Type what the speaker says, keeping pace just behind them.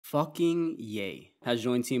Fucking Ye has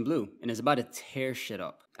joined Team Blue and is about to tear shit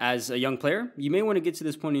up. As a young player, you may want to get to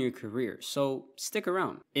this point in your career, so stick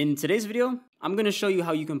around. In today's video, I'm going to show you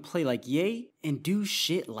how you can play like Ye and do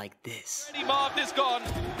shit like this. Marv is gone.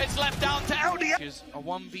 It's left down to LD. A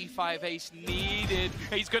 1v5 ace needed.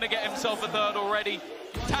 He's going to get himself a third already.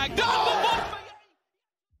 Tagged up.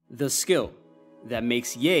 The skill that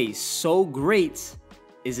makes Ye so great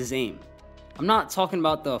is his aim. I'm not talking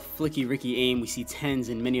about the flicky ricky aim we see tens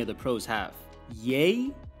and many other pros have.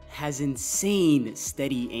 Ye has insane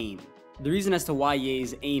steady aim. The reason as to why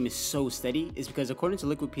Ye's aim is so steady is because according to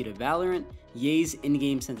Liquidpedia Valorant, Ye's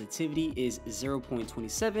in-game sensitivity is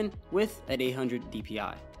 0.27 with at 800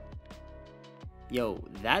 DPI. Yo,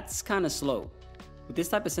 that's kinda slow. With this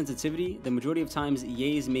type of sensitivity, the majority of times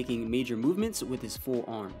Ye is making major movements with his full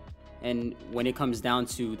arm. And when it comes down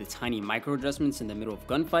to the tiny micro adjustments in the middle of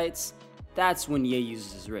gunfights, that's when Ye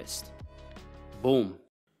uses his wrist. Boom.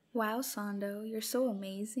 Wow, Sando, you're so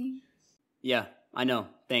amazing. Yeah, I know,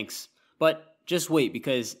 thanks. But just wait,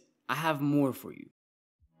 because I have more for you.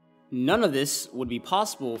 None of this would be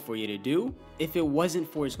possible for Ye to do if it wasn't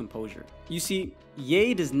for his composure. You see,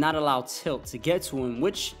 Ye does not allow tilt to get to him,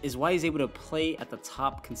 which is why he's able to play at the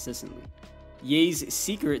top consistently. Ye's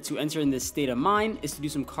secret to enter in this state of mind is to do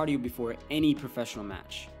some cardio before any professional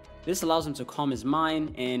match. This allows him to calm his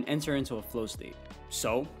mind and enter into a flow state.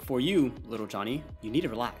 So, for you, little Johnny, you need to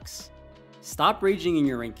relax. Stop raging in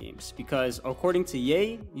your ranked games, because according to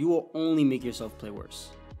Ye, you will only make yourself play worse.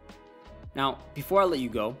 Now, before I let you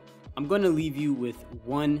go, I'm going to leave you with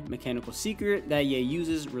one mechanical secret that Ye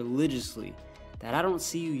uses religiously that I don't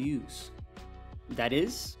see you use. That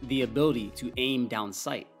is, the ability to aim down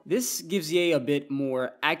sight. This gives Ye a bit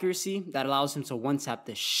more accuracy that allows him to one-tap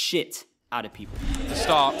the shit out of people. The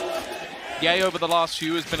start. Ye over the last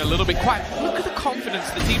few has been a little bit quiet. Look at the confidence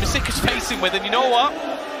the team is facing with, and you know what?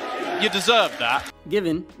 You deserve that.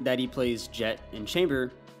 Given that he plays Jet and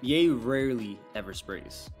Chamber, Ye rarely ever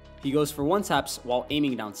sprays. He goes for one-taps while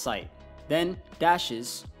aiming down sight, then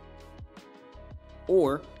dashes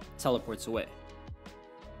or teleports away.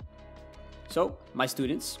 So, my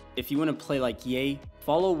students, if you want to play like Ye,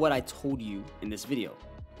 follow what I told you in this video.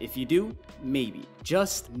 If you do, maybe,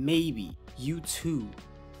 just maybe, you too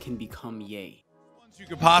can become Ye. You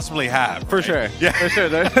could possibly have. For sure. Yeah. For sure.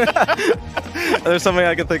 There's something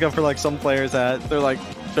I can think of for like some players that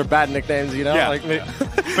they're bad nicknames, you know? Yeah. Like,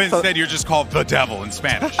 but instead you're just called the devil in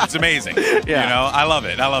Spanish. It's amazing. Yeah. You know, I love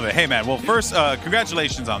it. I love it. Hey man, well first,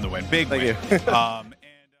 congratulations on the win. Big win. Thank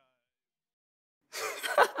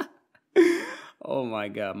you. Oh my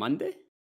god, Monday?